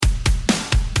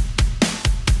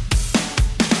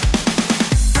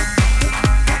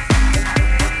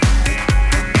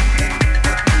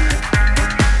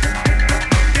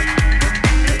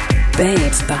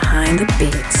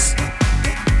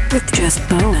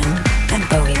Jane and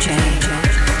Bowie Jane.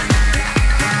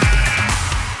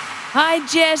 Hi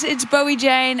Jess, it's Bowie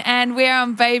Jane and we're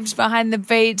on Babes Behind the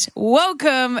Beat.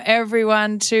 Welcome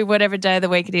everyone to whatever day of the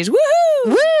week it is. Woohoo!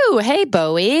 Woo! Hey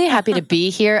Bowie, happy to be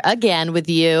here again with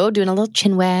you, doing a little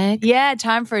chin wag. Yeah,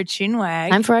 time for a chin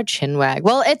wag. Time for our chin wag.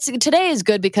 Well, today is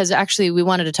good because actually we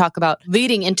wanted to talk about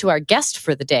leading into our guest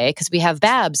for the day because we have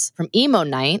Babs from Emo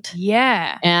Night.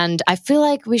 Yeah. And I feel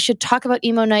like we should talk about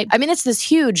Emo Night. I mean, it's this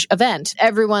huge event.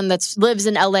 Everyone that lives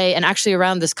in LA and actually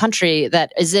around this country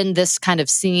that is in this kind of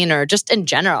scene or just in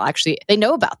general, actually, they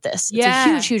know about this. It's a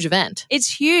huge, huge event. It's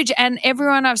huge. And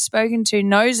everyone I've spoken to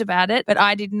knows about it, but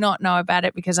I did not know about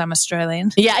it because I'm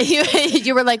Australian. Yeah,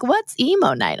 you were like, what's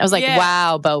Emo Night? I was like,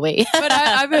 wow, Bowie. But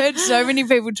I've heard so many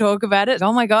people talk about it.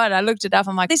 Oh my God, I looked it up.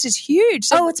 I'm like, this is huge.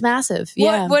 So it's massive.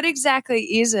 Yeah. What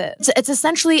exactly is it? It's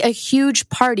essentially a huge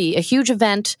party, a huge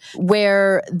event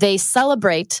where they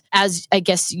celebrate, as I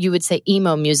guess you would say,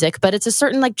 emo music, but it's a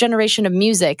certain like generation of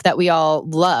music that we all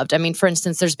loved. I mean, for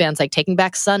instance, there's bands like Taking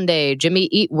Back Sunday, Jimmy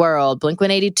Eat World,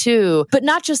 Blink-182. But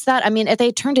not just that. I mean, what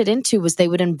they turned it into was they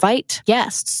would invite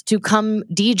guests to come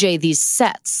DJ these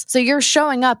sets. So you're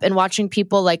showing up and watching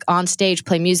people like on stage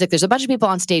play music. There's a bunch of people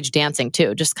on stage dancing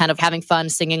too, just kind of having fun,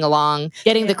 singing along,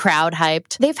 getting the crowd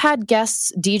hyped. They've had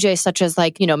guests DJ such as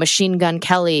like, Machine Gun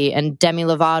Kelly and Demi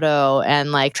Lovato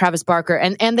and like Travis Barker.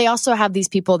 And they also have these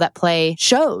people that play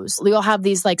shows. We'll have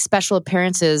these like special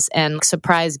appearances and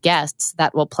surprise guests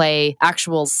that will play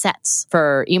actual sets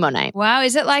for Emo Night. Wow.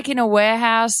 Is it like in a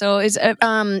warehouse or is it?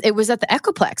 It was at the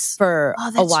Echoplex for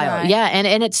a while. Right. Yeah.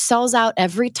 And it sells out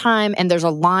every time. And there's a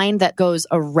line that goes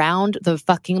around the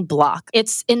fucking block.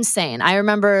 It's insane. I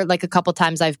remember like a couple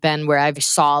times I've been where I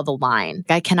saw the line.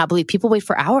 I cannot believe people wait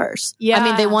for hours. Yeah. I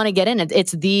mean, they want to get in.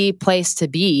 It's the place to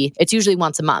be. It's usually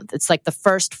once a month. It's like the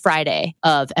first Friday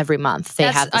of every month they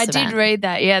have this event. Did read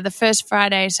that. Yeah. The first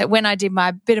Friday. So when I did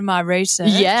my bit of my research.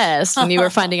 Yes. When you were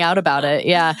finding out about it.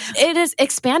 Yeah. It is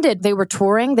expanded. They were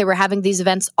touring. They were having these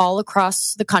events all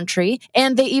across the country.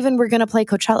 And they even were going to play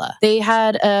Coachella. They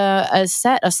had a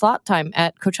slot time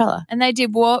at Coachella. And they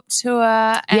did Warped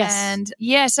Tour. And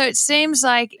so it seems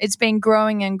like it's been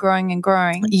growing and growing and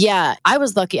growing. Yeah. I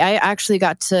was lucky. I actually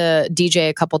got to DJ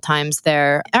a couple times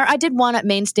there. I did one at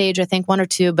main stage, I think one or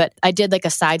two, but I did like a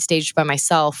side stage by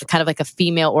myself, kind of like a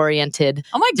female oriented.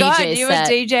 Oh my God, DJ you were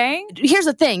DJing? Here's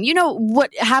the thing.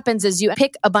 What happens is you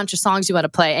pick a bunch of songs you want to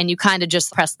play and you kind of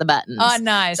just press the buttons. Oh,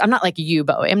 nice. I'm not like you,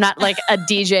 Bowie. I'm not like a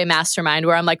DJ mastermind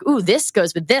where I'm like, ooh, this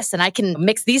goes with this and I can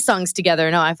mix these songs together.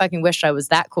 No, I fucking wish I was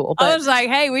that cool. But I was like,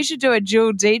 hey, we should do a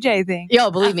dual DJ thing.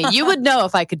 Yo, believe me, you would know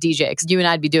if I could DJ because you and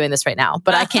I'd be doing this right now,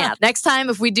 but I can't. Next time,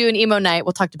 if we do an Emo Night,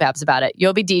 we'll talk to Babs about it.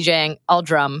 You'll be DJing, I'll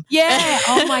drum. Yeah.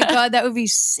 Oh my God, that would be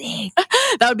sick.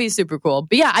 That would be super cool.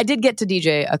 But yeah, I did get to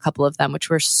DJ a couple of them, which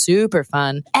were super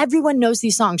fun. Everyone knows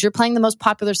these songs. You're playing the most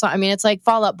popular song. I mean, it's like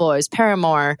Fall Out Boys,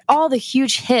 Paramore, all the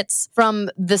huge hits from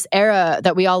this era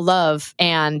that we all love.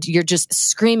 And you're just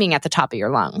screaming at the top of your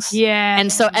lungs. Yeah.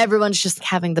 And so everyone's just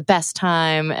having the best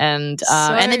time. And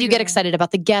then you get excited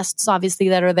about the guests, obviously,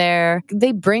 that are there.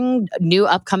 They bring new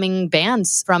upcoming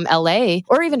bands from LA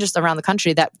or even just around the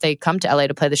country that they come to LA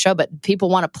to play the show, but people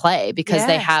want to play because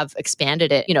they have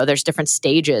expanded it. There's different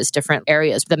stages, different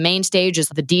areas. The main stage is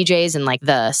the DJs and like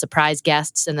the surprise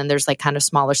guests. And then there's like kind of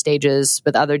smaller stages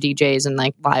with other DJs and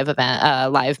like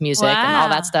live music and all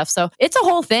that stuff. So it's a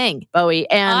whole thing, Bowie.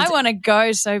 And I want to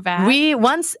go so bad.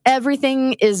 Once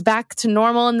everything is back to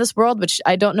normal in this world, which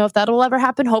I don't know if that'll ever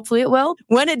happen. Hopefully it will.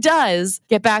 When it does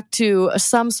get back to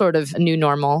some sort of new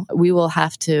normal, we will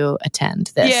have to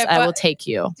attend this. Yeah, I will take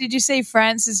you. Did you see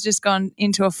France has just gone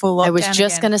into a full lockdown? I was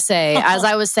just going to say, as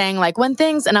I was saying, like when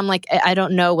things, and I'm like, I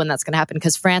don't know when that's going to happen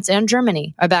because France and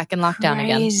Germany are back in lockdown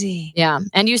again. Crazy. Yeah.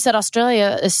 And you said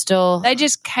Australia is still... They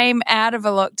just came out of a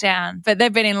lockdown, but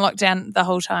they've been in lockdown the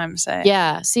whole time. So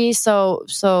yeah. See, so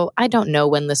I don't know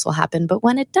when this will happen, but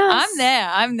when it does...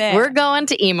 I'm there. We're going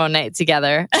to Emo Night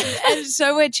together. And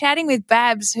so we're chatting with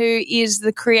Babs, who is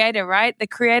the creator, right? The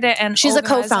creator and she's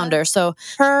organizer. a co-founder. So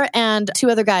her and two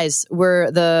other guys were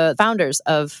the founders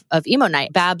of Emo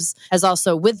Night. Babs has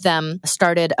also with them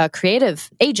started a creative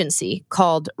agency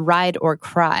called Ride or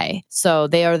Cry. So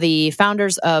they are the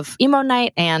founders of Emo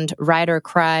Night and Ride or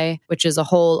Cry, which is a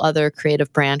whole other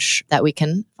creative branch that we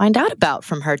can find out about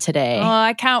from her today. Oh,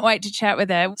 I can't wait to chat with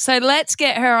her. So let's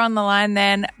get her on the line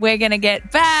then. We're going to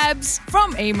get Babs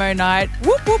from Emo Night.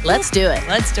 Whoop, whoop, Let's do it.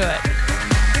 Let's do it.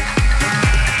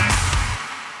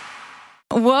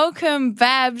 Welcome,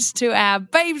 Babs, to our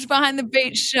Babes Behind the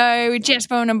Beat show with Jess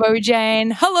Bowen and Bowie Jane.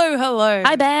 Hello, hello.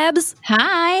 Hi, Babs.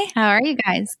 Hi, how are you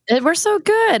guys? We're so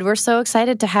good. We're so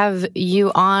excited to have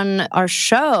you on our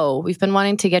show. We've been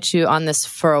wanting to get you on this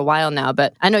for a while now,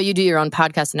 but I know you do your own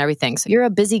podcast and everything, so you're a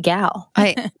busy gal.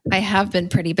 I have been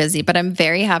pretty busy, but I'm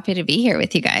very happy to be here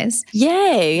with you guys.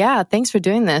 Yay. Yeah. Thanks for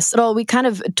doing this. Well, we kind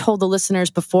of told the listeners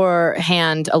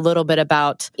beforehand a little bit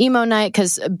about Emo Night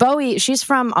because Bowie, she's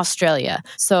from Australia.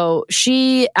 So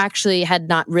she actually had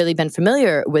not really been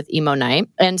familiar with Emo Night.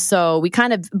 And so we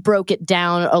kind of broke it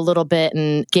down a little bit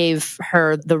and gave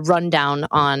her the rundown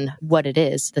on what it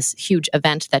is, this huge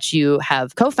event that you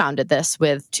have co-founded this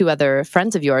with two other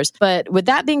friends of yours. But with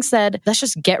that being said, let's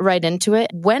just get right into it.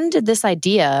 When did this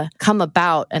idea come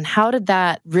about and how did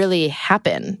that really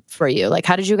happen for you? Like,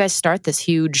 how did you guys start this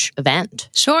huge event?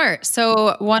 Sure.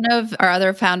 So one of our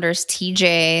other founders,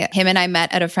 TJ, him and I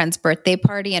met at a friend's birthday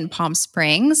party in Palm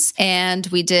Springs, and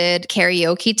we did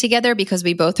karaoke together because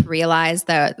we both realized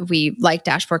that we liked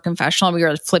Dashboard Confessional. We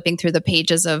were flipping through the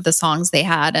pages of the songs they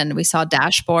had, and we saw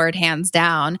Dashboard hands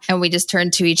down, and we just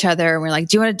turned to each other and we're like,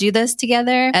 do you want to do this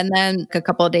together? And then a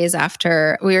couple of days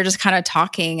after, we were just kind of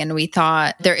talking, and we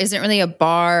thought there isn't really a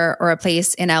bar or a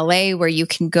place in LA where you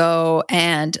can go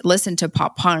and listen to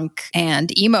pop punk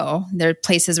and emo. There are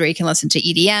places where you can listen to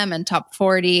EDM and top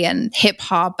 40 and hip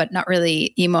hop, but not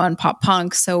really emo and pop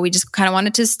punk. So we just kind of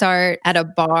wanted to start at a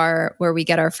bar where we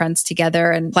get our friends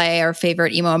together and play our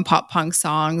favorite emo and pop punk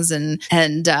songs and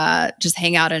just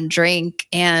hang out and drink.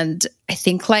 And I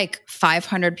think like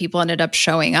 500 people ended up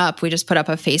showing up. We just put up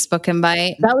a Facebook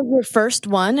invite. That was your first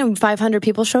one and 500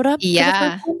 people showed up?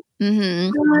 Yeah. Mm-hmm.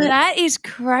 That is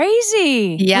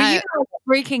crazy. Yeah.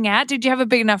 Were you freaking out? Did you have a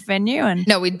big enough venue? And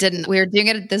no, we didn't. We were doing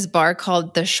it at this bar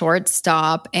called The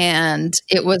Shortstop, and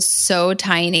it was so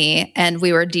tiny. And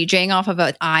we were DJing off of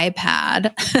an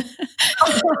iPad.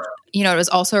 You know, it was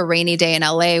also a rainy day in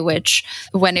LA, which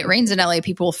when it rains in LA,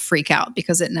 people freak out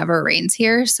because it never rains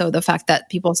here. So the fact that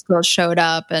people still showed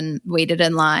up and waited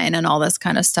in line and all this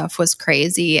kind of stuff was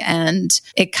crazy. And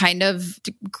it kind of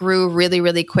grew really,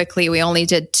 really quickly. We only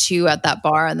did 2 at that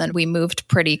bar. And then we moved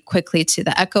pretty quickly to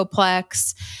the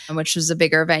Echoplex, which was a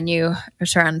bigger venue. It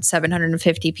was around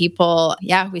 750 people.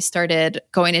 Yeah, we started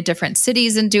going to different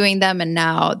cities and doing them. And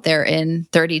now they're in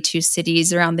 32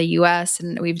 cities around the US.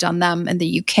 And we've done them in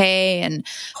the UK and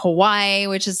Hawaii,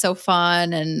 which is so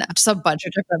fun, and just a bunch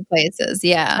of different places.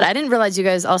 Yeah. But I didn't realize you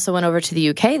guys also went over to the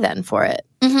UK then for it.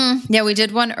 Mm-hmm. Yeah, we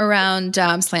did one around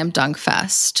Slam Dunk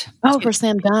Fest. Oh, for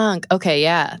Slam Dunk. Okay,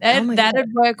 yeah.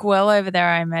 That'd work well over there,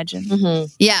 I imagine. Mm-hmm.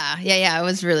 Yeah. It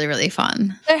was really, really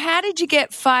fun. So how did you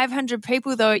get 500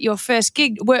 people, though, at your first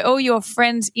gig? Were all your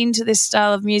friends into this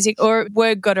style of music, or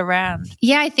word got around?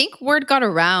 Yeah, I think word got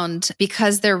around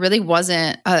because there really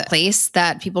wasn't a place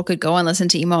that people could go and listen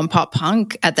to emo and pop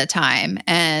punk at the time.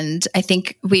 And I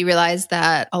think we realized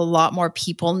that a lot more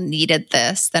people needed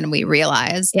this than we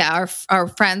realized. Yeah,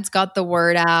 our friends got the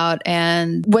word out.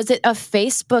 And was it a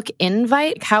Facebook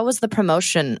invite? How was the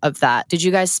promotion of that? Did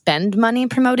you guys spend money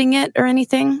promoting it or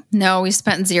anything? No, we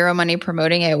spent zero money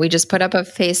promoting it. We just put up a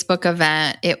Facebook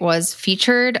event. It was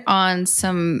featured on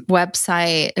some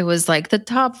website. It was like the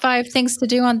top 5 things to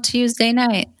do on Tuesday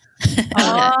night.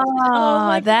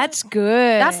 Oh, that's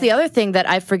good. That's the other thing that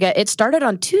I forget. It started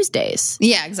on Tuesdays.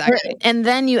 Yeah, exactly. And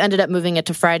then you ended up moving it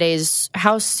to Fridays.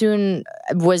 How soon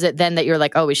was it then that you're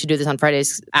like, oh, we should do this on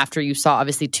Fridays, after you saw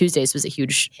obviously Tuesdays was a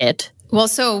huge hit? Well,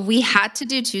 so we had to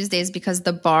do Tuesdays because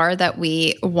the bar that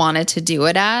we wanted to do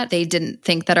it at, they didn't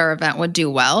think that our event would do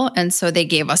well. And so they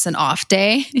gave us an off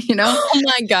day, you know? Oh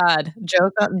my God.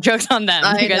 Jokes on them.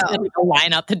 I you guys know. had a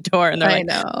line out the door and they're I like,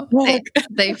 know.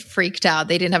 They freaked out.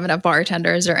 They didn't have enough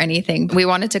bartenders or anything. We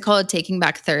wanted to call it Taking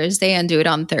Back Thursday and do it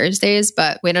on Thursdays,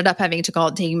 but we ended up having to call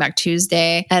it Taking Back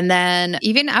Tuesday. And then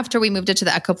even after we moved it to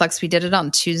the Echoplex, we did it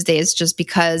on Tuesdays just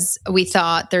because we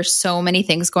thought there's so many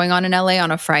things going on in LA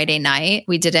on a Friday night.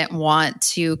 We didn't want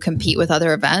to compete with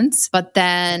other events. But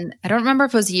then I don't remember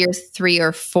if it was year 3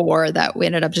 or 4 that we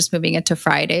ended up just moving it to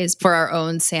Fridays for our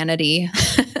own sanity.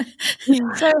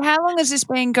 So how long has this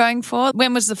been going for?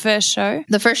 When was the first show?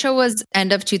 The first show was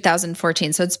end of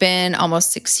 2014. So it's been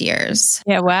almost 6 years.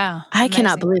 Yeah, wow. I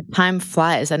cannot believe time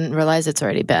flies. I didn't realize it's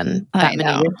already been that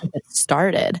many years since it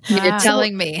started. Wow. You're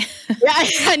telling me. Yeah,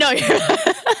 I know.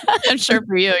 I'm sure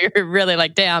for you, you're really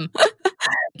like, damn.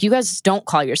 you guys don't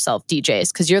call yourself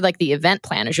DJs because you're like the event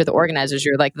planners, you're the organizers,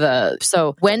 you're like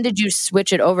so when did you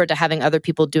switch it over to having other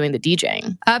people doing the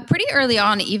DJing? Pretty early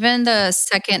on. Even the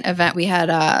second event, we had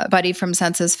a buddy from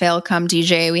Census Fail come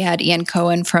DJ. We had Ian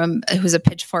Cohen who's a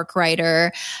Pitchfork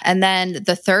writer. And then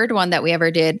the third one that we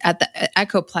ever did at the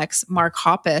Echoplex, Mark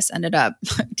Hoppus ended up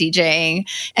DJing.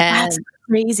 And that's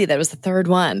crazy that was the third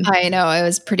one. I know, it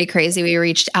was pretty crazy. We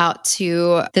reached out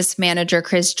to this manager,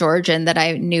 Chris Georgian, that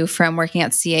I knew from working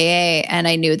at CAA, and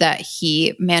I knew that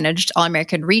he managed All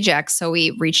American Rejects. So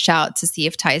we reached out to see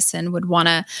if Tyson would want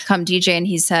to come DJ, and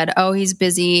he said, oh, he's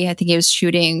busy. I think he was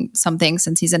shooting something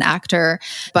since he's an actor,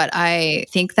 but I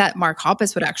think that Mark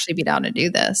Hoppus would actually be down to do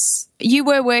this. You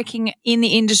were working in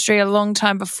the industry a long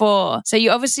time before, so you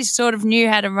obviously sort of knew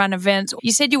how to run events.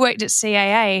 You said you worked at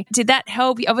CAA. Did that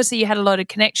help? Obviously, you had a lot of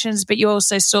connections, but you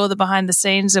also saw the behind the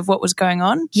scenes of what was going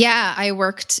on? Yeah, I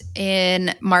worked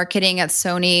in marketing at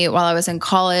Sony while I was in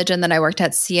college, and then I worked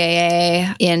at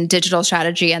CAA in digital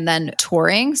strategy and then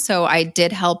touring. So I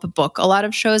did help book a lot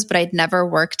of shows, but I'd never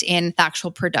worked in the actual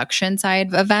production side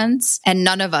of events, and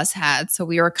none of us had. So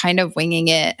we were kind of winging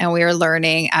it, and we were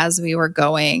learning as we were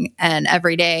going. And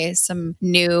every day some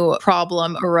new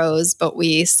problem arose, but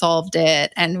we solved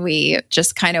it and we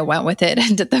just kind of went with it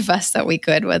and did the best that we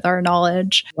could with our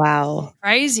knowledge. Wow.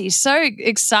 Crazy. So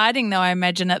exciting, though, I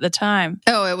imagine, at the time.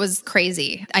 Oh, it was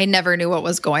crazy. I never knew what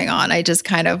was going on. I just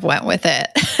kind of went with it.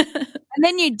 And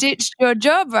then you ditched your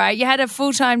job, right? You had a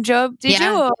full-time job, did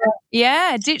you? Or,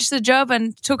 ditched the job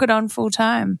and took it on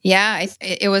full-time. Yeah,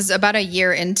 it was about a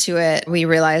year into it. We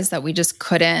realized that we just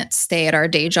couldn't stay at our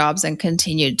day jobs and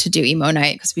continued to do emo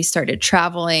night because we started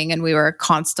traveling and we were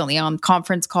constantly on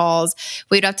conference calls.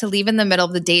 We'd have to leave in the middle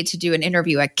of the day to do an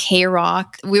interview at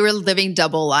K-Rock. We were living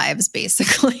double lives,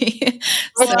 basically.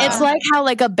 It's like how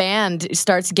like a band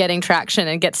starts getting traction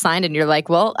and gets signed and you're like,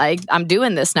 well, I'm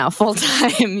doing this now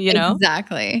full-time, you know?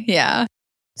 Exactly. Yeah.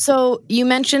 So you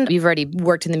mentioned you've already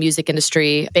worked in the music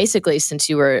industry basically since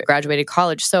you were graduated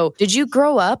college. So did you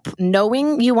grow up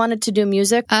knowing you wanted to do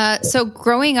music? So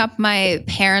growing up, my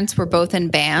parents were both in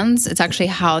bands. It's actually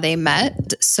how they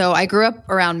met. So I grew up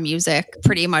around music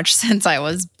pretty much since I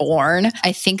was born.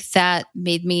 I think that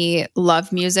made me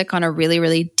love music on a really,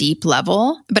 really deep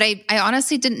level. But I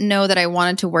honestly didn't know that I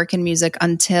wanted to work in music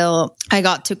until I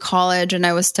got to college and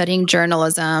I was studying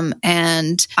journalism.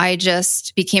 And I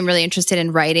just became really interested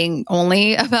in writing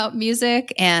only about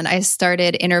music. And I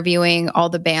started interviewing all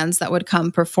the bands that would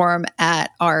come perform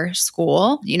at our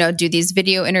school, do these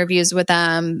video interviews with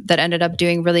them that ended up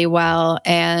doing really well.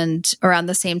 And around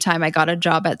the same time, I got a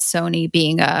job at Sony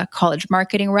being a college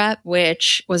marketing rep,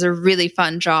 which was a really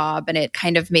fun job. And it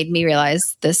kind of made me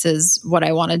realize this is what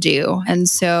I want to do. And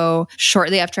so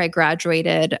shortly after I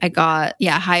graduated, I got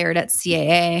hired at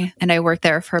CAA and I worked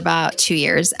there for about 2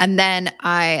 years. And then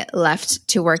I left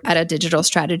to work at a digital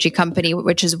strategy company,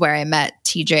 which is where I met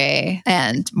TJ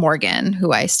and Morgan,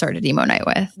 who I started Emo Night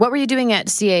with. What were you doing at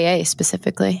CAA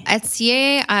specifically? At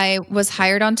CAA, I was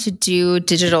hired on to do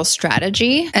digital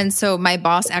strategy. And so my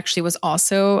boss actually was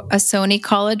also a Sony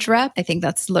college rep. I think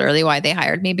that's literally why they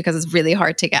hired me, because it's really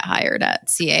hard to get hired at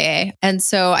CAA. And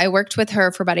so I worked with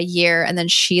her for about a year and then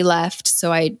she left.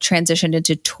 So I transitioned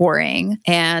into touring,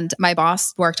 and my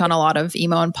boss worked on a lot of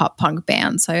emo and pop punk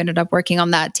bands. So I ended up working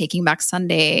on that Taking Back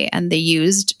Sunday and the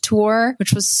Used tour,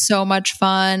 which was so much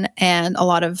fun, and a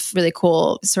lot of really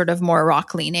cool sort of more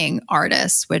rock leaning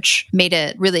artists, which made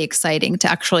it really exciting to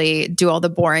actually do all the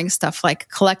boring stuff like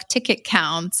collect ticket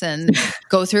counts and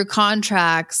go through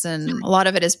contracts. And a lot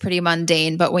of it is pretty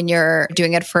mundane, but when you're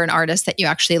doing it for an artist that you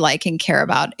actually like and care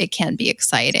about, it can be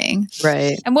exciting.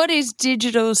 Right. And what is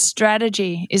digital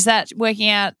strategy? Is that working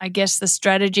out, I guess, the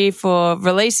strategy for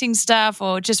releasing stuff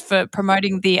or just for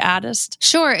promoting the artist?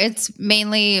 Sure. It's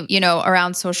mainly,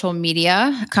 around social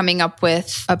media, coming up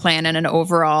with a plan and an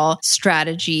overall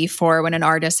strategy for when an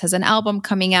artist has an album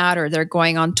coming out or they're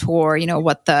going on tour,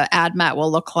 what the ad mat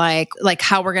will look like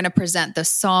how we're going to present the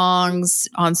songs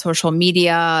on social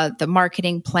media, the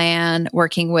marketing plan,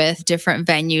 working with different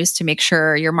venues to make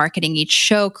sure you're marketing each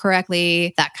show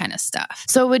correctly, that kind of stuff.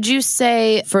 So would you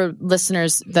say, for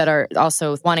listeners that are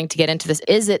also wanting to get into this,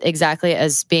 is it exactly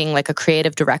as being like a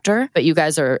creative director, but you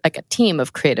guys are like a team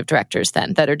of creative directors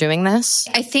then that are doing this?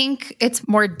 I think it's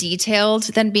more detailed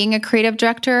than being a creative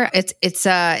director.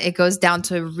 It goes down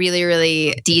to a really,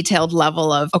 really detailed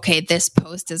level of, okay, this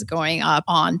post is going up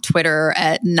on Twitter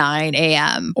at 9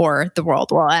 a.m. or the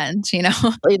world will end,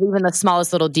 Even the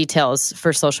smallest little details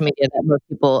for social media that most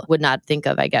people would not think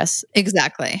of, I guess.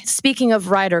 Exactly. Speaking of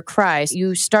Ride or Cry,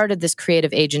 you started this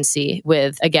creative agency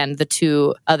with, again, the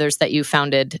two others that you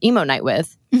founded Emo Night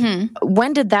with.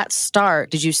 When did that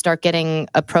start? Did you start getting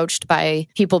approached by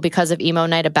people because of Emo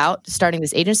Night about starting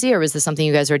this agency, or was this something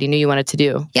you guys already knew you wanted to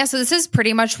do? Yeah, so this is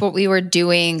pretty much what we were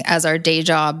doing as our day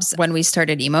jobs when we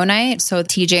started Emo Night. So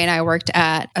TJ and I worked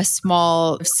at a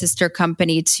small sister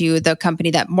company to the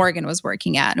company that Morgan was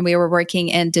working at. And we were working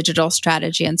in digital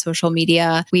strategy and social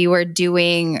media. We were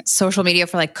doing social media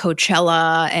for like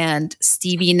Coachella and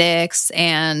Stevie Nicks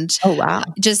and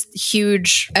just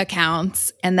huge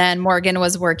accounts. And then Morgan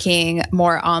was working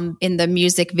more in the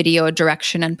music video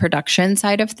direction and production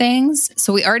side of things.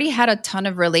 So we already had a ton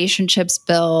of relationships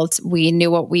built. We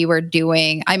knew what we were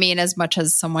doing. I mean, as much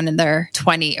as someone in their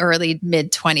early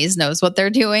mid 20s knows what they're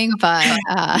doing, but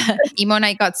Emo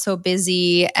Night got so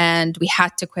busy and we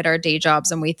had to quit our day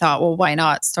jobs. And we thought, well, why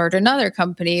not start another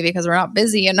company because we're not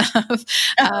busy enough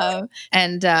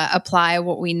and apply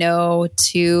what we know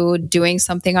to doing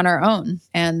something on our own.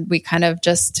 And we kind of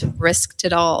just risked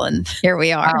it all. And here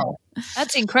we are. Wow.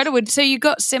 That's incredible. So you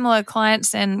got similar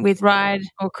clients then with Ride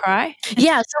or Cry?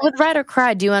 Yeah. So with Ride or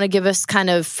Cry, do you want to give us kind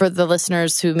of, for the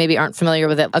listeners who maybe aren't familiar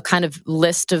with it, a kind of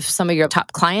list of some of your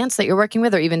top clients that you're working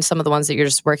with, or even some of the ones that you're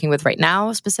just working with right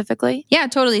now specifically? Yeah,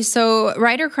 totally. So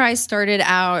Ride or Cry started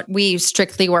out, we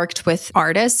strictly worked with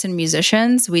artists and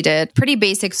musicians. We did pretty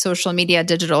basic social media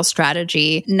digital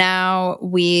strategy. Now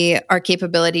our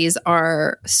capabilities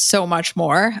are so much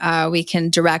more. We can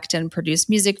direct and produce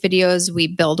music videos. We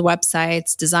build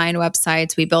websites, design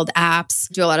websites. We build apps,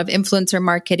 do a lot of influencer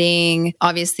marketing.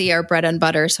 Obviously, our bread and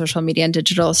butter, social media and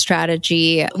digital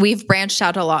strategy. We've branched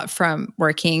out a lot from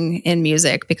working in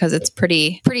music because it's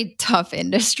pretty tough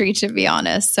industry, to be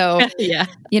honest. So,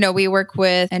 we work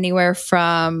with anywhere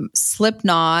from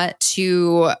Slipknot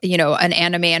to, an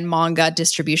anime and manga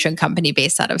distribution company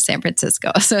based out of San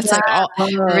Francisco. So it's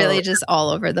really just all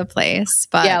over the place.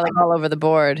 But like all over the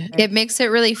board. It makes it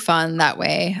really fun that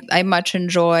way. I much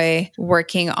enjoy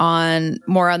working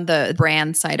more on the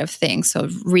brand side of things. So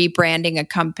rebranding a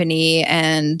company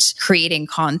and creating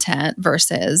content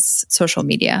versus social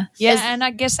media. Yeah. And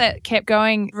I guess that kept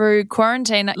going through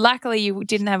quarantine. Luckily, you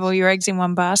didn't have all your eggs in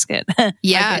one basket.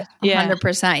 Yeah,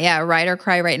 100%. Yeah. Ride or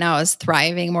Cry right now is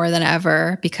thriving more than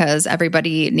ever because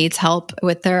everybody needs help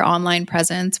with their online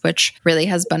presence, which really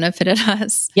has benefited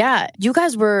us. Yeah. You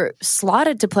guys were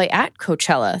slotted to play at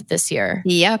Coachella this year.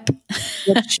 Yep.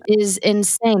 Which is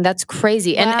insane. That's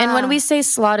crazy. Wow. And when we say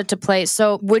slotted to play,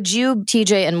 so would you,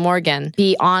 TJ and Morgan,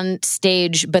 be on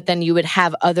stage, but then you would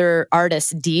have other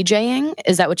artists DJing?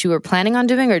 Is that what you were planning on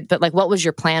doing? But what was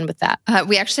your plan with that?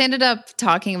 We actually ended up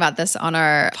talking about this on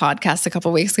our podcast a couple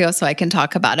of weeks ago, so I can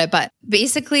talk about it. But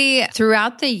basically,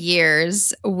 throughout the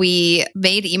years, we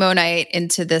made Emo Night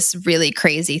into this really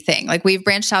crazy thing. We've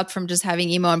branched out from just having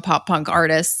emo and pop punk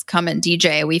artists come and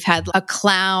DJ. We've had a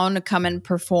clown come and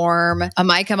perform a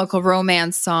My Chemical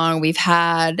Romance song. We've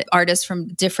had artists from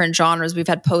different genres. We've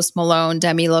had Post Malone,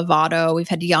 Demi Lovato. We've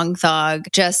had Young Thug,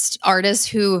 just artists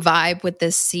who vibe with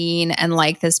this scene and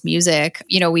like this music.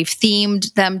 We've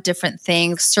themed them different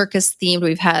things, circus themed.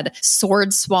 We've had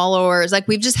sword swallowers.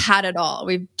 We've just had it all.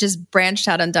 We've just branched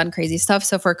out and done crazy stuff.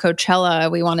 So for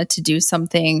Coachella, we wanted to do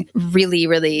something really,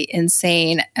 really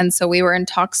insane. And so we were in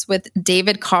talks with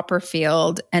David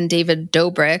Copperfield and David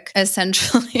Dobrik,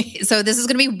 essentially. So this is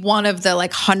going to be one of the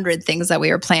 100 things that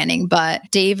we were planning. But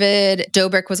David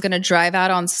Dobrik was going to drive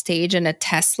out on stage in a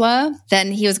Tesla.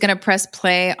 Then he was going to press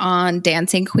play on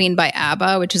Dancing Queen by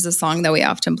ABBA, which is a song that we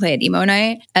often play at Emo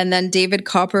Night. And then David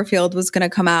Copperfield was going to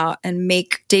come out and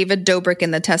make David Dobrik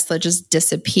in the Tesla just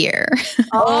disappear.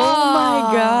 Oh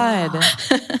my God.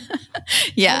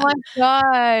 Yeah. Oh my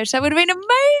gosh. That would have been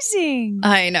amazing.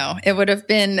 I know. It would have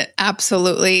been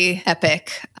absolutely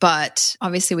epic, but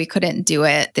obviously we couldn't do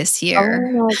it this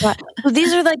year. Oh my God. So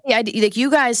these are the ideas, you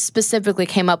guys specifically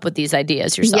came up with these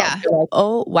ideas yourself. Yeah.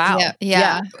 Oh, wow.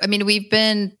 Yeah. I mean, we've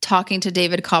been talking to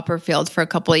David Copperfield for a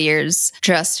couple of years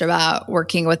just about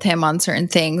working with him on certain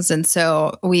things. And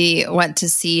so we went to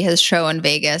see his show in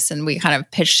Vegas and we kind of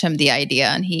pitched him the idea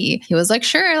and he was like,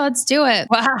 sure, let's do it.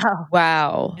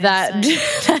 Wow.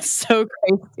 That's so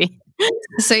crazy.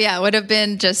 So yeah, it would have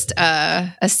been just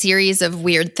a series of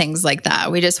weird things like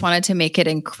that. We just wanted to make it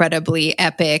incredibly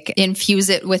epic, infuse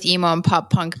it with emo and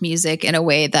pop punk music in a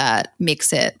way that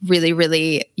makes it really,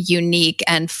 really unique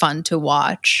and fun to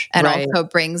watch, and also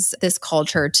brings this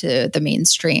culture to the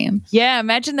mainstream. Yeah,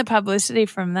 imagine the publicity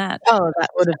from that. Oh, that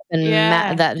would have been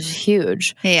that is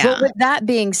huge. Yeah. Well, with that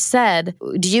being said,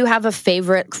 do you have a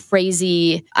favorite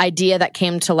crazy idea that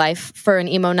came to life for an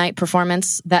Emo Night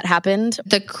performance that happened?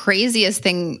 The crazy craziest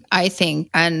thing, I think,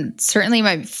 and certainly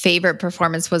my favorite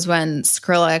performance was when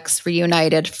Skrillex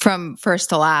reunited from first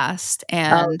to last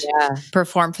and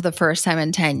performed for the first time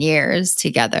in 10 years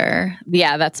together.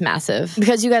 Yeah, that's massive.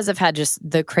 Because you guys have had just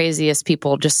the craziest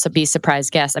people just to be surprise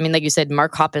guests. I mean, like you said,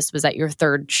 Mark Hoppus was at your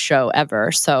third show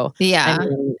ever. So yeah, I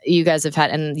mean, you guys have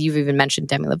had, and you've even mentioned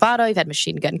Demi Lovato, you've had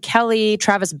Machine Gun Kelly,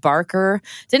 Travis Barker.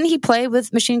 Didn't he play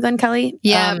with Machine Gun Kelly?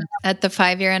 Yeah, at the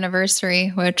 5-year anniversary,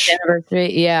 which...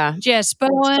 Yeah. Jess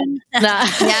Bowen.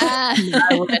 Yeah.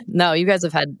 No, you guys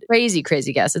have had crazy,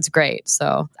 crazy guests. It's great.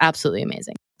 So absolutely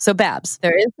amazing. So Babs,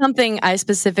 there is something I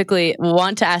specifically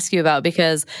want to ask you about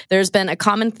because there's been a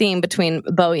common theme between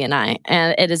Bowie and I,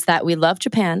 and it is that we love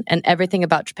Japan and everything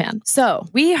about Japan. So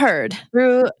we heard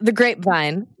through the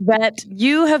grapevine that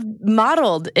you have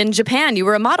modeled in Japan. You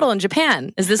were a model in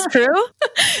Japan. Is this true?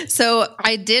 So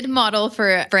I did model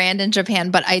for a brand in Japan,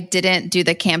 but I didn't do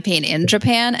the campaign in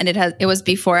Japan. And it was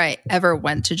before I ever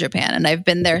went to Japan. And I've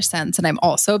been there since, and I'm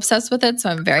also obsessed with it.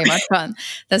 So I'm very much on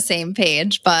the same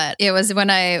page. But it was when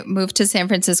I moved to San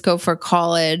Francisco for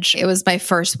college. It was my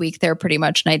first week there pretty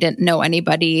much, and I didn't know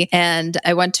anybody. And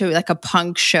I went to like a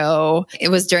punk show. It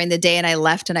was during the day, and I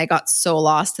left and I got so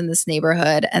lost in this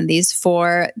neighborhood. And these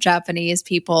 4 Japanese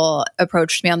people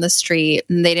approached me on the street,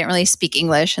 and they didn't really speak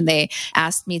English. And they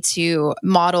asked me to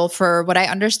model for what I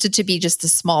understood to be just a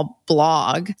small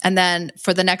blog. And then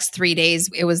for the next 3 days,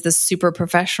 it was this super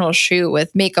professional shoot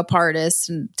with makeup artists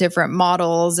and different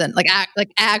models and like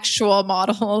actual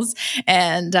models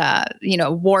and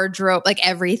wardrobe, like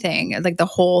everything, like the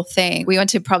whole thing. We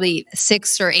went to probably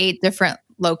 6 or 8 different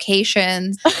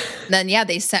locations. Then,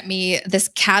 they sent me this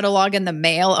catalog in the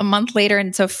mail a month later. And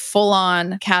it's a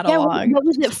full-on catalog. Yeah, what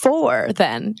was it for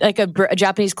then? Like a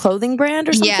Japanese clothing brand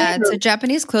or something? Yeah, it's a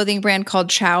Japanese clothing brand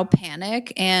called Chow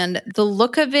Panic. And the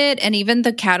look of it and even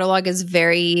the catalog is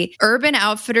very Urban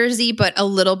Outfitters-y, but a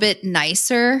little bit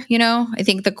nicer. I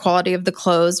think the quality of the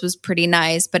clothes was pretty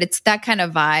nice, but it's that kind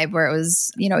of vibe where it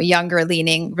was, younger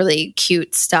leaning, really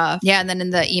cute stuff. Yeah. And then in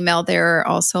the email, they were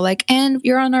also like, and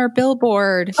you're on our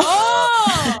billboard.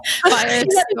 Oh,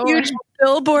 huge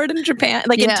billboard in Japan,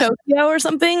 like in Tokyo or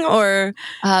something, or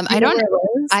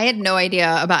I had no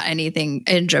idea about anything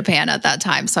in Japan at that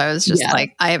time, so I was just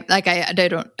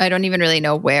I don't even really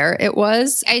know where it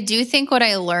was. I do think what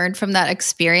I learned from that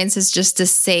experience is just to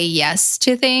say yes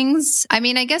to things. I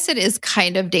mean, I guess it is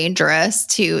kind of dangerous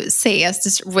to say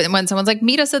yes to when someone's like,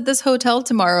 meet us at this hotel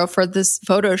tomorrow for this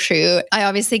photo shoot. I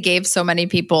obviously gave so many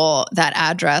people that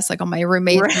address, like all my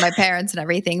roommates and my parents and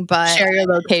everything, but share your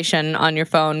location on your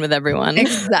phone with everyone.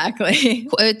 Exactly.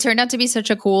 It turned out to be such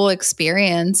a cool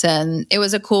experience, and it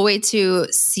was a cool way to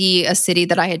see a city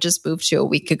that I had just moved to a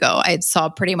week ago. I saw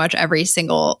pretty much every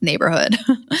single neighborhood.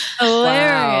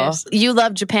 Hilarious. Wow. You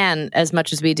love Japan as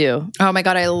much as we do. Oh my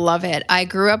God, I love it. I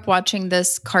grew up watching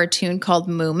this cartoon called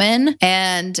Moomin,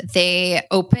 and they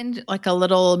opened like a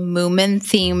little Moomin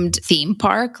themed theme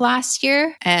park last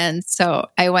year. And so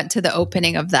I went to the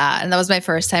opening of that, and that was my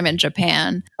first time in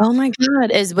Japan. Oh my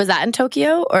God. Was that in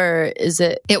Tokyo or is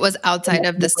it? It was outside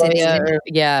of the city.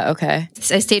 Okay.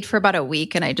 I stayed for about a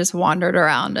week and I just wandered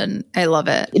around and I love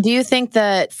it. Do you think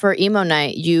that for emo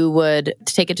night, you would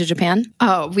take it to Japan?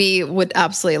 Oh, we would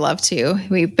absolutely love to.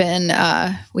 We've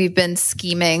been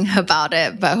scheming about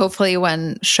it, but hopefully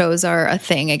when shows are a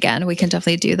thing again, we can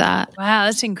definitely do that. Wow,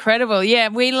 that's incredible. Yeah,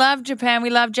 we love Japan. We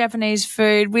love Japanese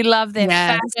food. We love their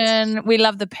fashion. We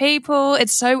love the people.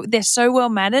 They're so well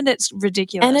mannered. It's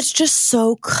ridiculous. And it's just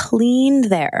so clean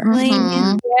there.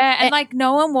 Mm-hmm. Yeah, and like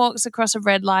no one walks across a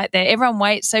red light there. Everyone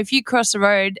waits. So if you cross the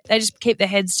road, they just keep their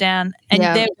heads down and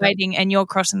they're waiting and you're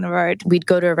crossing the road. We'd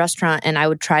go to a restaurant and I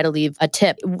would try to leave a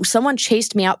tip. Someone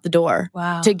chased me out the door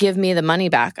to give me the money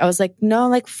back. I was like, no,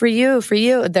 like for you.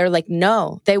 They're like,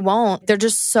 no, they won't. They're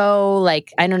just so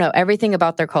like, I don't know. Everything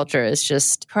about their culture is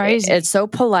just crazy. It's so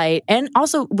polite. And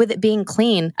also with it being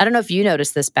clean, I don't know if you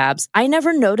noticed this, Babs. I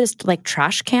never noticed like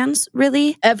trash cans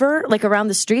really ever like around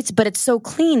the streets, but it's so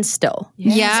clean still.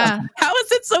 Yeah. So how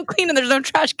is it so clean and there's no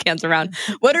trash cans around?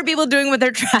 What are people doing with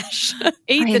their trash?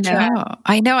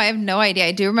 I know. I have no idea.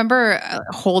 I do remember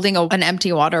holding an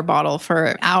empty water bottle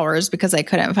for hours because I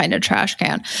couldn't find a trash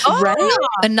can. Oh. Right.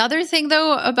 Another thing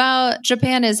though about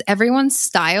Japan is everyone's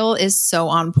style is so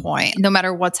on point. No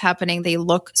matter what's happening, they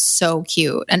look so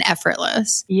cute and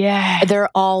effortless. Yeah. They're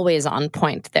always on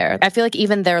point there. I feel like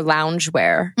even their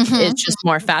loungewear is just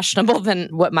more fashionable than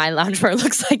what my loungewear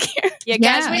looks like here. Yeah,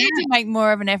 guys, we need to make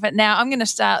more of an effort. Now, I'm going to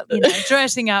start,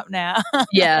 dressing up now.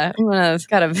 Yeah, I'm gonna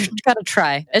gotta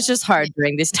try. It's just hard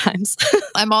during these times.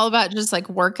 I'm all about just like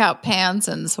workout pants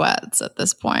and sweats at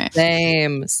this point.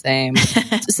 Same.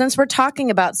 Since we're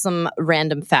talking about some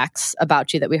random facts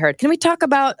about you that we heard, can we talk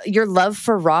about your love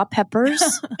for raw peppers?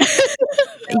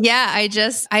 Yeah,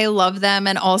 I love them.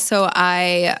 And also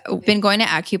I've been going to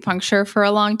acupuncture for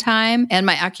a long time, and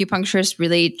my acupuncturist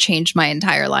really changed my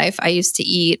entire life. I used to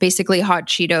eat basically hot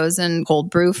Cheetos and cold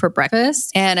brew for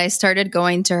breakfast. And I started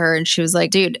going to her and she was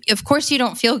like, dude, of course you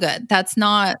don't feel good. That's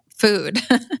not food.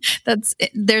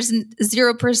 There's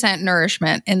 0%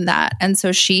 nourishment in that. And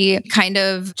so she kind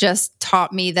of just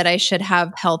taught me that I should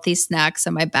have healthy snacks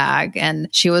in my bag. And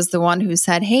she was the one who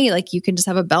said, hey, like you can just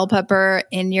have a bell pepper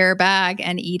in your bag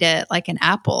and eat it like an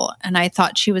apple. And I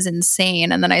thought she was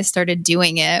insane. And then I started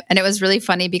doing it. And it was really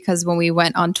funny because when we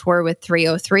went on tour with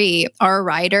 3OH!3, our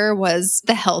rider was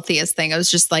the healthiest thing. It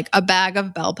was just like a bag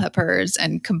of bell peppers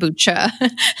and kombucha.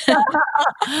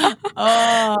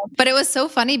 But it was so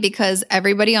funny because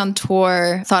everybody on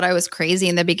tour thought I was crazy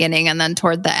in the beginning. And then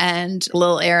toward the end,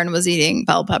 Lil Aaron was eating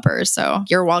bell peppers. So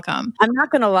you're welcome. I'm not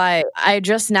going to lie. I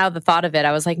just now the thought of it,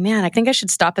 I was like, man, I think I should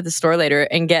stop at the store later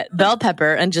and get bell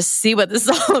pepper and just see what this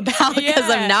is all about. Because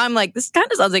I'm like, this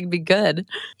kind of sounds like it'd be good.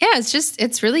 Yeah,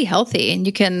 it's really healthy. And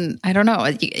you can, I don't know,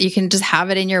 you can just have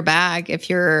it in your bag if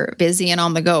you're busy and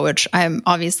on the go, which I'm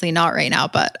obviously not right now,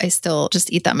 but I still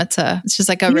just eat them. It's just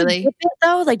like a really... Dip it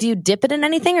though? Like, do you dip it in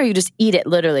anything or you just eat it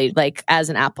literally like as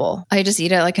an apple? I just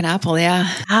eat it like an apple, yeah.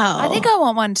 Wow. I think I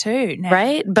want one too now.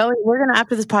 Right? Bowie, we're going to,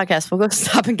 after this podcast, we'll go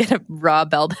stop and get a raw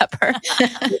bell pepper.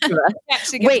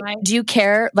 Wait, do you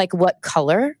care like what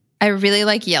color? I really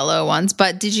like yellow ones,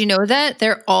 but did you know that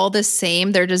they're all the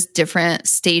same? They're just different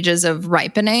stages of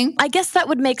ripening. I guess that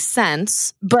would make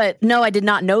sense, but no, I did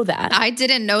not know that. I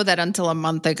didn't know that until a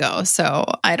month ago, so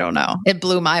I don't know. It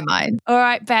blew my mind. All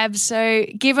right, Babs, so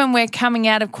given we're coming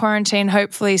out of quarantine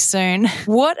hopefully soon,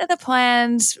 what are the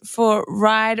plans for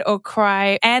Ride or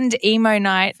Cry and Emo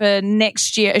Night for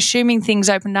next year, assuming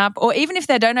things open up? Or even if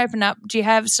they don't open up, do you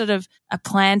have sort of a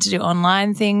plan to do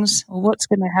online things? Or what's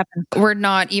going to happen? We're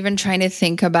not even trying to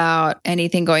think about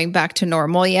anything going back to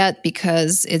normal yet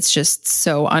because it's just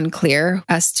so unclear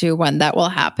as to when that will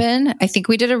happen. I think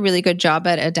we did a really good job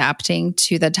at adapting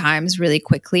to the times really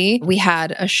quickly. We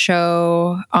had a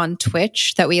show on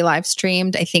Twitch that we live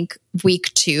streamed, I think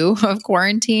week 2 of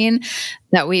quarantine,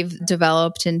 that we've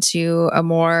developed into a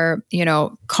more,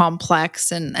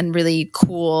 complex and really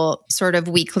cool sort of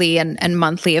weekly and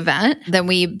monthly event. Then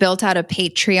we built out a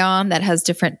Patreon that has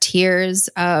different tiers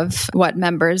of what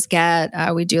members get.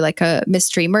 We do like a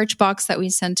mystery merch box that we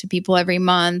send to people every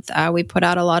month. We put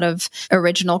out a lot of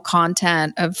original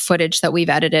content of footage that we've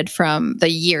edited from the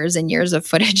years and years of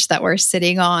footage that we're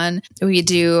sitting on. We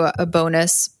do a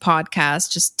bonus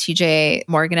podcast, just TJ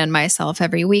Morgan and myself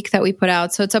every week that we put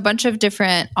out. So it's a bunch of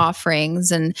different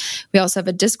offerings. And we also have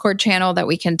a Discord channel that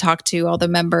we can talk to all the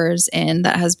members in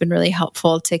that has been really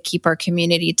helpful to keep our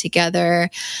community together.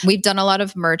 We've done a lot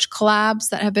of merch collabs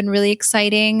that have been really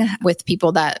exciting with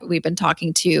people that we've been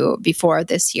talking to before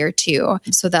this year too.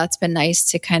 So that's been nice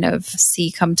to kind of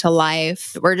see come to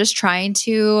life. We're just trying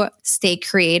to stay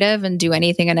creative and do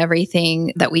anything and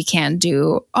everything that we can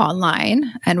do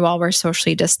online and while we're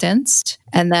socially distanced.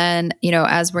 And then,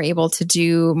 as we're able to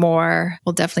do more,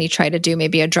 we'll definitely try to do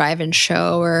maybe a drive-in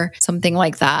show or something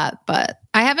like that. But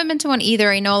I haven't been to one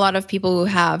either. I know a lot of people who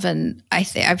have, and I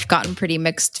think I've gotten pretty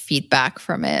mixed feedback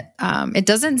from it. It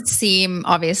doesn't seem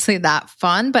obviously that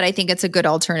fun, but I think it's a good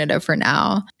alternative for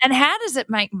now. And how does it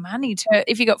make money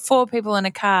if you got 4 people in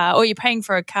a car, or you're paying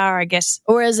for a car, I guess?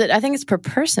 Or is it, I think it's per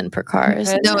person per car.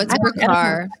 No, it's per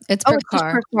car. It's per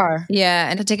car. Per car. Yeah.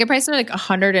 And the ticket prices are like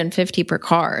 $150 per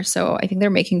car. So I think they're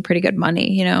making pretty good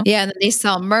money, Yeah. And then they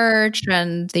sell merch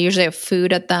and they usually have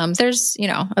food at them. There's,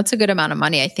 that's a good amount of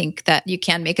money I think that you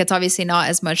can make. It's obviously not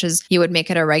as much as you would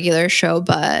make at a regular show,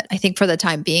 but I think for the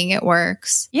time being, it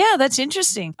works. Yeah, that's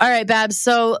interesting. All right, Babs.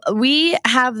 So we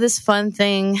have this fun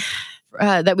thing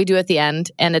that we do at the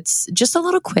end, and it's just a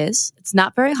little quiz. It's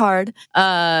not very hard.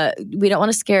 We don't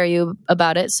want to scare you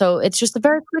about it, so it's just a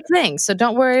very quick thing. So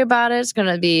don't worry about it. It's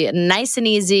going to be nice and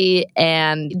easy.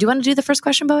 And do you want to do the first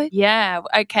question, Bowie? Yeah.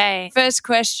 Okay. First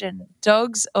question: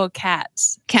 dogs or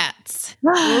cats? Cats.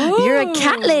 You're a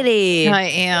cat lady. I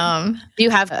am. Do you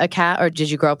have a cat, or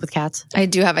did you grow up with cats? I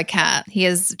do have a cat. He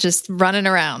is just running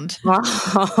around.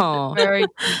 Oh, very.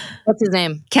 What's his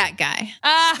name? Cat Guy.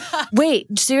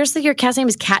 Wait, seriously, your cat's name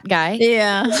is Cat Guy?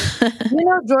 Yeah. You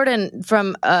know Jordan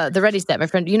from the Ready Set, my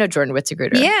friend. You know Jordan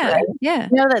Witzegruder. Yeah, right? Yeah.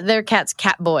 You know that their cat's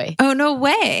Cat Boy. Oh, no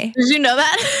way. Did you know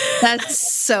that? That's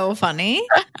so funny.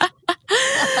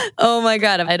 Oh my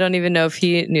God. I don't even know if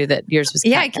he knew that yours was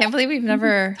Yeah, I cat. can't believe we've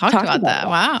never talked about that.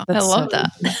 Wow. That's I love so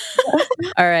that.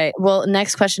 All right. Well,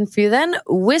 next question for you then.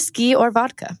 Whiskey or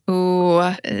vodka? Ooh,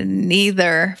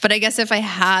 neither. But I guess if I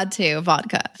had to,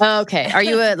 vodka. Okay. Are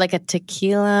you like a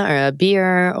tequila or a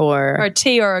beer Or a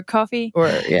tea or a coffee.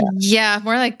 Yeah,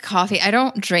 more like coffee. I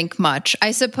don't drink much.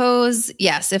 I suppose,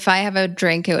 yes, if I have a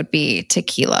drink, it would be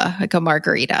tequila, like a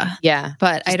margarita. Yeah.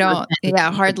 But I don't,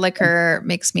 hard liquor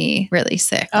makes me really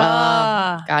sick.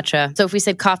 Gotcha. So if we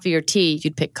said coffee or tea,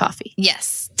 you'd pick coffee.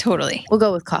 Yes, totally. We'll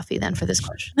go with coffee then for this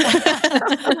question.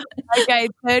 Okay,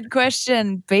 third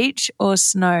question. Beach or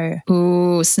snow?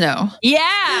 Ooh, snow.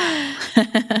 Yeah.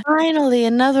 Finally,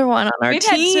 another one on our We've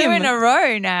team. had 2 in a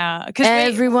row now.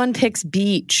 Everyone picks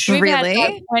beach. We've Really?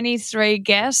 had like 23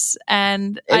 guests,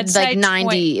 and I'd It's say like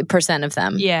 90% of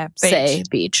them say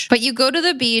beach. But you go to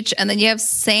the beach and then you have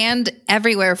sand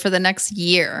everywhere for the next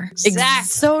year. Exactly.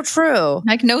 So true.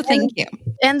 Like, no, thank you.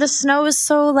 And the snow is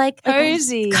so like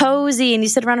Cozy. and you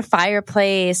sit around a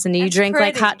fireplace and you That's drink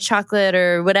like pretty. hot chocolate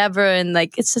or whatever, and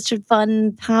like it's such a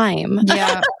fun time.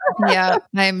 Yeah. Yeah.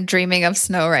 I'm dreaming of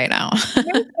snow right now.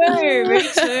 Me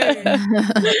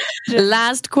too.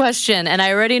 Last question, and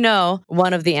I already know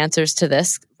one of the answers to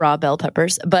this, raw bell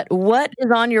peppers, but what is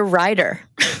on your rider?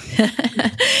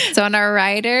 So on our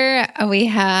rider, we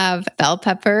have bell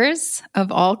peppers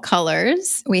of all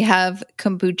colors. We have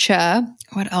kombucha.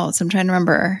 What else? I'm trying to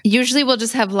remember. Usually we'll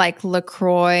just have like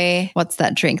LaCroix. What's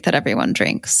that drink that everyone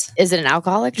drinks? Is it an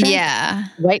alcoholic drink? Yeah.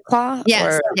 White Claw?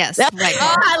 Yes. Or- Yes. Oh, Right.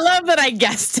 I love that I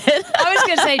guessed it. I was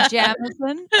going to say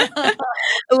Jameson. I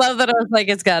love that I was like,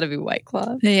 it's got to be White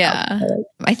Claw. Yeah.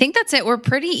 I think that's it. We're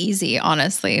pretty easy,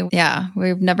 honestly. Yeah.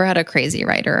 We've never had a crazy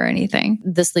rider or anything.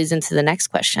 This leads into the next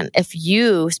question. If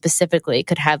you specifically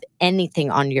could have anything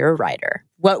on your rider,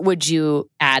 what would you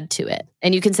add to it?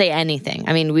 And you can say anything.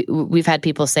 I mean, we've had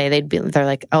people say they're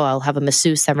like, oh, I'll have a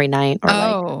masseuse every night.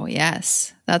 Or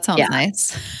yes. That sounds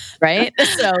nice. Right?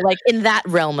 So like in that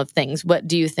realm of things, what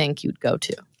do you think you'd go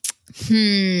to?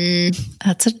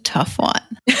 That's a tough one.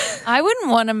 I wouldn't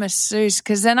want a masseuse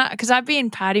because I'd be in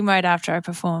party mode after I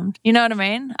performed. You know what I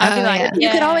mean? I'd be like, You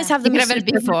could always have the You could have it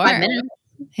masseuse for before. 5 minutes.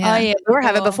 Yeah. Oh, yeah. Or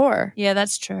have it before. Yeah,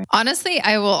 that's true. Honestly,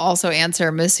 I will also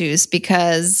answer masseuse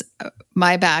because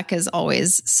my back is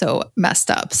always so messed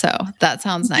up. So that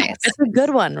sounds nice. It's a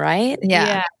good one, right?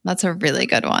 Yeah, that's a really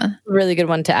good one. Really good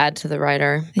one to add to the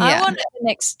rider. I Yeah. want it the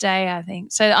next day, I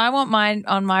think. So I want mine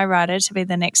on my rider to be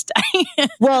the next day.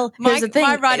 Well, here's the thing.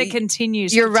 My rider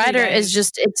continues. Your for 2 rider days. is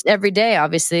just, it's every day,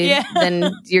 obviously. Yeah.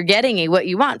 Then you're getting what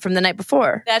you want from the night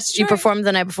before. That's You true. performed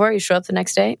the night before, you show up the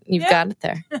next day, you've got it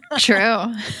there. True.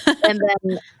 And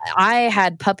then I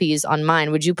had puppies on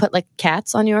mine. Would you put like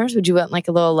cats on yours? Would you want like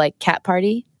a little like cat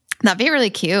party? That'd be really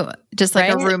cute. Just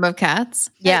like Right? a room of cats.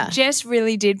 Yeah. Jess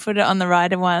really did put it on the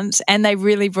rider once, and they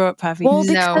really brought puppies. Well,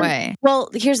 No because- way. Well,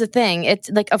 here's the thing. It's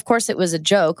like, of course, it was a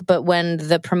joke, but when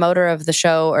the promoter of the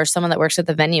show or someone that works at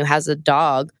the venue has a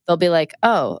dog, they'll be like,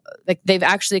 oh, like they've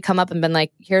actually come up and been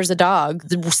like, here's a dog,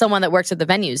 someone that works at the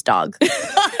venue's dog.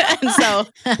 And so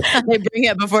they bring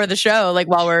it before the show, like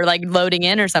while we're like loading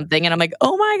in or something. And I'm like,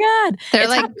 oh my God. They're It's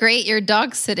like, great, your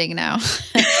dog's sitting now.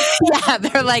 yeah,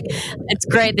 they're like, it's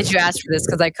great that you asked for this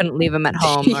because I couldn't leave him at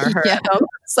home or her Yeah. at home.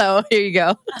 So here you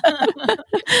go.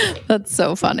 That's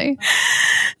so funny.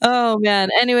 Oh man.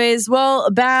 Anyways, well,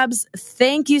 Babs,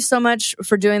 thank you so much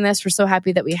for doing this. We're so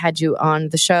happy that we had you on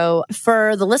the show.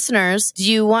 For the listeners, do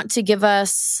you want to give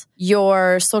us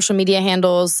your social media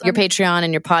handles, your Patreon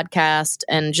and your podcast,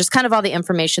 and just kind of all the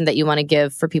information that you want to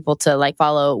give for people to like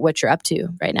follow what you're up to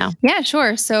right now? Yeah,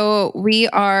 sure. So we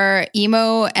are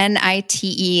Emo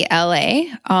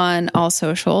NITELA on all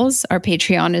socials. Our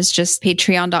Patreon is just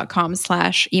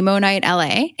patreon.com/emo night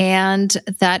LA. And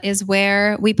that is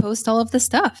where we post all of the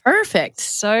stuff. Perfect.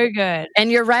 So good.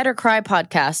 And your Ride or Cry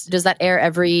podcast, does that air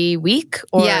every week?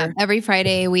 Or? Yeah, every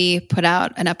Friday we put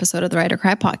out an episode of the Ride or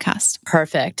Cry podcast.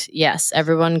 Perfect. Yes.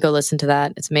 Everyone go listen to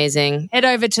that. It's amazing. Head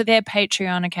over to their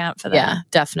Patreon account for that. Yeah,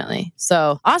 definitely.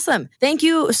 So awesome. Thank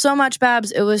you so much,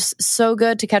 Babs. It was so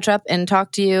good to catch up and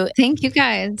talk to you. Thank you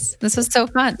guys. This was so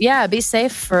fun. Yeah, be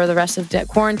safe for the rest of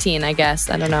quarantine, I guess.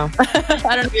 I don't know.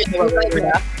 I don't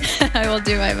know. I will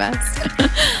do my best.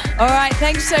 All right.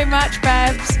 Thanks so much,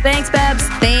 Babs. Thanks, Babs.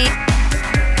 Thanks.